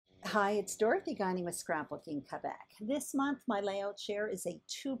Hi, it's Dorothy Guiney with Scrapbooking Quebec. This month, my layout share is a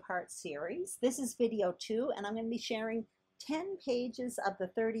two-part series. This is video 2, and I'm going to be sharing 10 pages of the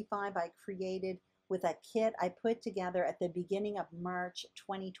 35 I created with a kit I put together at the beginning of March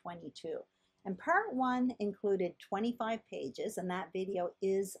 2022. And part 1 included 25 pages, and that video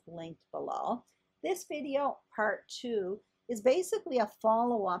is linked below. This video, part 2, is basically a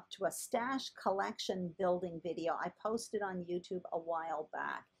follow-up to a stash collection building video I posted on YouTube a while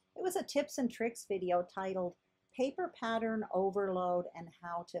back. It was a tips and tricks video titled Paper Pattern Overload and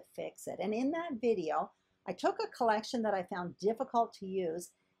How to Fix It. And in that video, I took a collection that I found difficult to use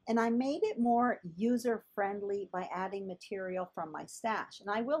and I made it more user-friendly by adding material from my stash. And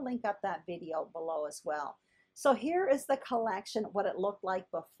I will link up that video below as well. So here is the collection, what it looked like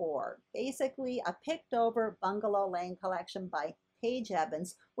before. Basically a picked over Bungalow Lane collection by Paige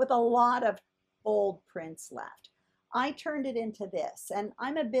Evans with a lot of old prints left. I turned it into this, and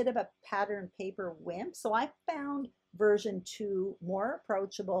I'm a bit of a pattern paper wimp, so I found version 2 more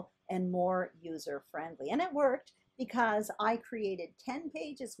approachable and more user-friendly. And it worked because I created 10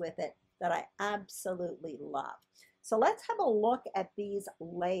 pages with it that I absolutely love. So let's have a look at these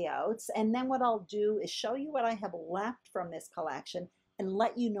layouts, and then what I'll do is show you what I have left from this collection and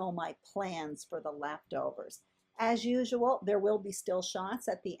let you know my plans for the leftovers. As usual, there will be still shots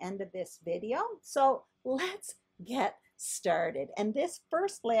at the end of this video, so let's get started. And this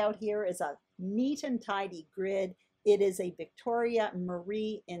first layout here is a neat and tidy grid. It is a Victoria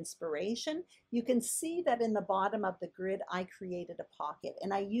Marie inspiration. You can see that in the bottom of the grid I created a pocket,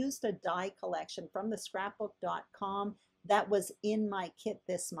 and I used a die collection from the scrapbook.com that was in my kit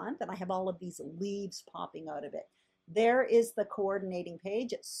this month, and I have all of these leaves popping out of it. There is the coordinating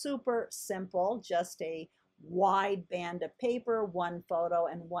page. It's super simple, just a wide band of paper, one photo,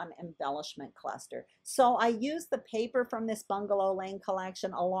 and one embellishment cluster. So I used the paper from this Bungalow Lane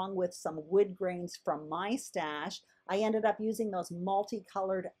collection along with some wood grains from my stash. I ended up using those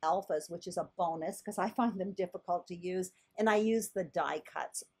multicolored alphas, which is a bonus because I find them difficult to use, and I used the die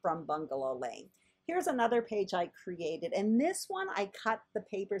cuts from Bungalow Lane. Here's another page I created, and this one I cut the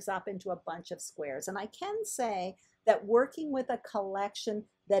papers up into a bunch of squares. And I can say that working with a collection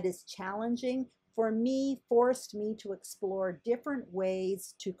that is challenging for me forced me to explore different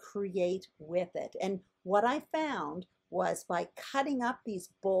ways to create with it. And what I found was by cutting up these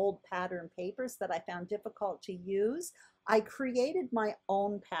bold pattern papers that I found difficult to use, I created my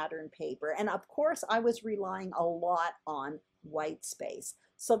own pattern paper. And of course, I was relying a lot on white space.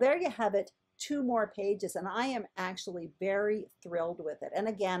 So there you have it, 2 more pages, and I am actually very thrilled with it. And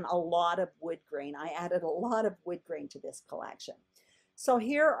again, a lot of wood grain. I added a lot of wood grain to this collection. So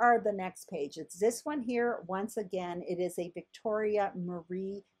here are the next pages. This one here, once again, it is a Victoria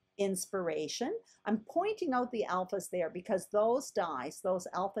Marie inspiration. I'm pointing out the alphas there because those dies, those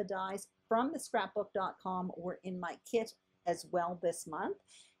alpha dies from the scrapbook.com were in my kit as well this month.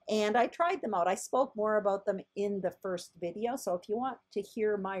 And I tried them out. I spoke more about them in the first video. So if you want to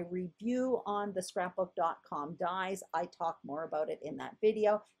hear my review on the scrapbook.com dies, I talk more about it in that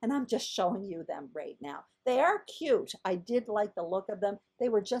video. And I'm just showing you them right now. They are cute. I did like the look of them. They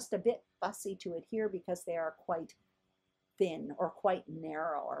were just a bit fussy to adhere because they are quite thin or quite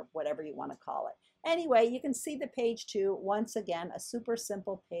narrow or whatever you want to call it. Anyway, you can see the page 2. Once again, a super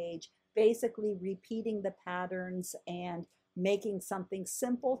simple page, basically repeating the patterns and making something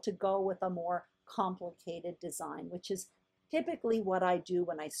simple to go with a more complicated design, which is typically what I do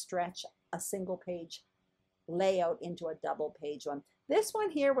when I stretch a single page layout into a double page one. This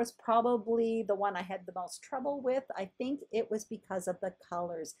one here was probably the one I had the most trouble with. I think it was because of the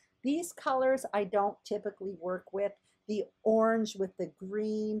colors. These colors I don't typically work with. The orange with the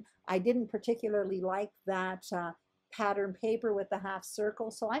green, I didn't particularly like that pattern paper with the half circle,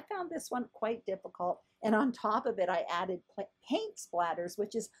 so I found this one quite difficult. And on top of it, I added paint splatters,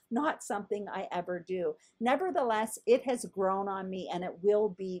 which is not something I ever do. Nevertheless, it has grown on me and it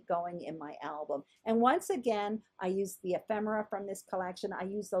will be going in my album. And once again, I use the ephemera from this collection. I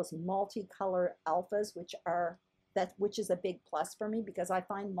use those multicolor alphas, which is a big plus for me because I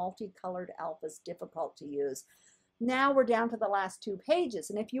find multicolored alphas difficult to use. Now we're down to the last 2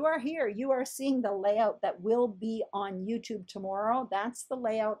 pages, and if you are here, you are seeing the layout that will be on YouTube tomorrow. That's the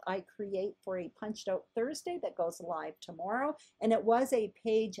layout I create for a Punched Out Thursday that goes live tomorrow, and it was a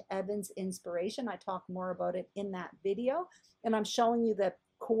Paige Evans inspiration. I talk more about it in that video, and I'm showing you the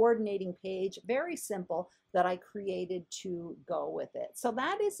coordinating page, very simple, that I created to go with it. So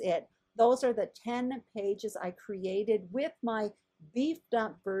that is it. Those are the 10 pages I created with my beefed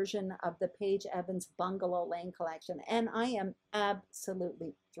up version of the Paige Evans Bungalow Lane collection, and I am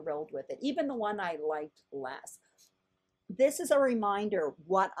absolutely thrilled with it, even the one I liked less. this is a reminder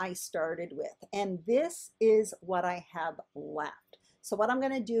what I started with, and this is what I have left. So what I'm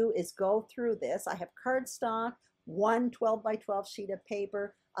going to do is go through this. I have cardstock, one 12 by 12 sheet of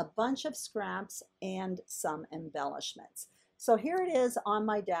paper, a bunch of scraps, and some embellishments. So here it is on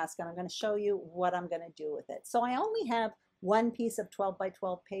my desk, and I'm going to show you what I'm going to do with it. So I only have one piece of 12 by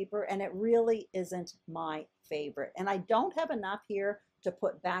 12 paper, and it really isn't my favorite. And I don't have enough here to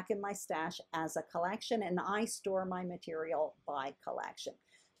put back in my stash as a collection, and I store my material by collection.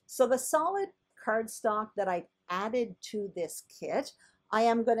 So the solid cardstock that I added to this kit, I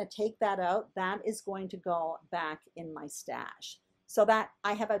am going to take that out. That is going to go back in my stash. So that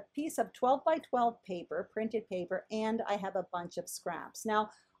I have a piece of 12 by 12 paper, printed paper, and I have a bunch of scraps.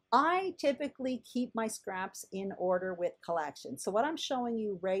 Now, I typically keep my scraps in order with collections. So what I'm showing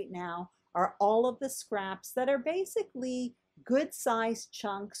you right now are all of the scraps that are basically good sized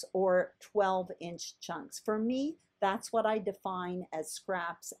chunks or 12-inch chunks. For me, that's what I define as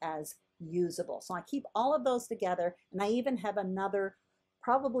scraps as usable. So I keep all of those together, and I even have another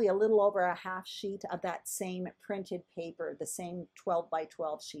probably a little over a half sheet of that same printed paper, the same 12 by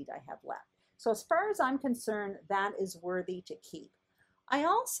 12 sheet I have left. So as far as I'm concerned, that is worthy to keep. I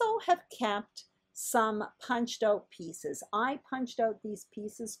also have kept some punched out pieces. I punched out these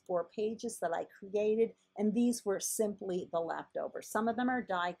pieces for pages that I created, and these were simply the leftovers. Some of them are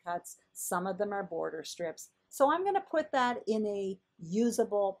die cuts, some of them are border strips. So I'm going to put that in a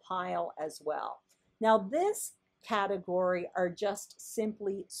usable pile as well. Now this category are just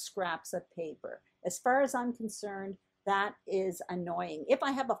simply scraps of paper. As far as I'm concerned, that is annoying. If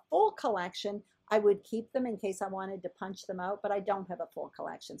I have a full collection, I would keep them in case I wanted to punch them out, but I don't have a full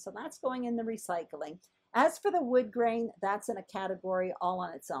collection. So that's going in the recycling. As for the wood grain, that's in a category all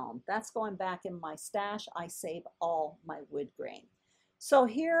on its own. That's going back in my stash. I save all my wood grain. So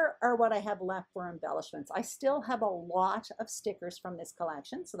here are what I have left for embellishments. I still have a lot of stickers from this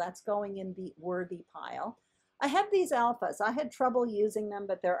collection, so that's going in the worthy pile. I have these alphas. I had trouble using them,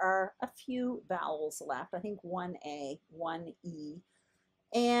 but there are a few vowels left. I think 1A, 1E.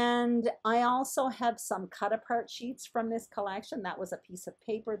 And I also have some cut apart sheets from this collection. That was a piece of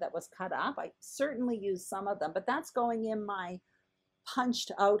paper that was cut up. I certainly used some of them, but that's going in my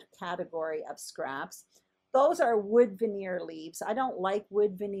punched out category of scraps. Those are wood veneer leaves. I don't like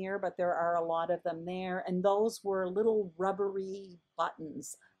wood veneer, but there are a lot of them there. And those were little rubbery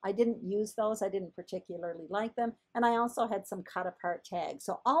buttons. I didn't use those. I didn't particularly like them. And I also had some cut apart tags.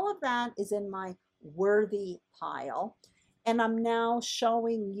 So all of that is in my worthy pile. And I'm now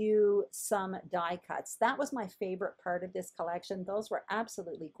showing you some die cuts. That was my favorite part of this collection. Those were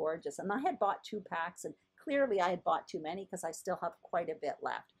absolutely gorgeous. And I had bought 2 packs, and clearly I had bought too many because I still have quite a bit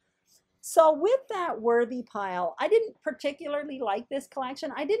left. So with that worthy pile, I didn't particularly like this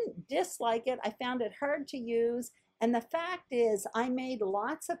collection. I didn't dislike it. I found it hard to use. And the fact is, I made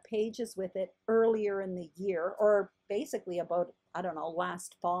lots of pages with it earlier in the year, or basically about, I don't know,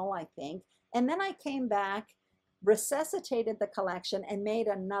 last fall, I think. And then I came back, resuscitated the collection, and made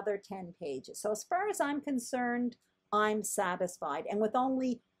another 10 pages. So as far as I'm concerned, I'm satisfied. And with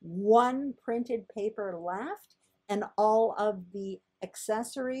only one printed paper left and all of the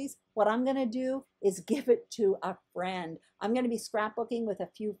accessories, what I'm going to do is give it to a friend. I'm going to be scrapbooking with a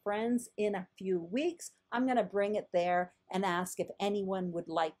few friends in a few weeks. I'm going to bring it there and ask if anyone would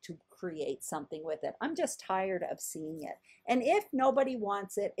like to create something with it. I'm just tired of seeing it. And if nobody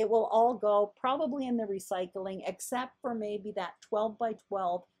wants it, it will all go probably in the recycling, except for maybe that 12 by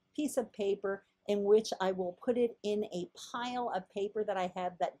 12 piece of paper in which I will put it in a pile of paper that I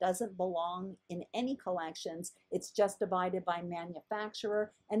have that doesn't belong in any collections. It's just divided by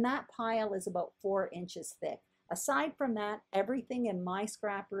manufacturer, and that pile is about 4 inches thick. Aside from that, everything in my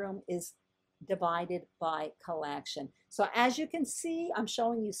scrap room is divided by collection. So as you can see, I'm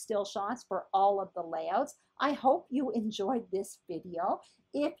showing you still shots for all of the layouts. I hope you enjoyed this video.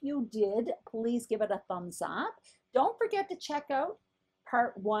 If you did, please give it a thumbs up. Don't forget to check out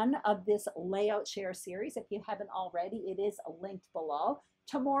part 1 of this layout share series. If you haven't already, it is linked below.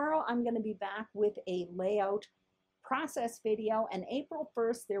 Tomorrow, I'm going to be back with a layout process video, and April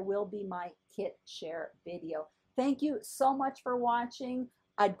 1st, there will be my kit share video. Thank you so much for watching.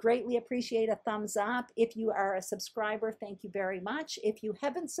 I'd greatly appreciate a thumbs up. If you are a subscriber, thank you very much. If you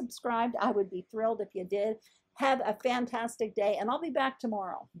haven't subscribed, I would be thrilled if you did. Have a fantastic day, and I'll be back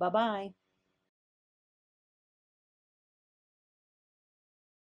tomorrow. Bye-bye.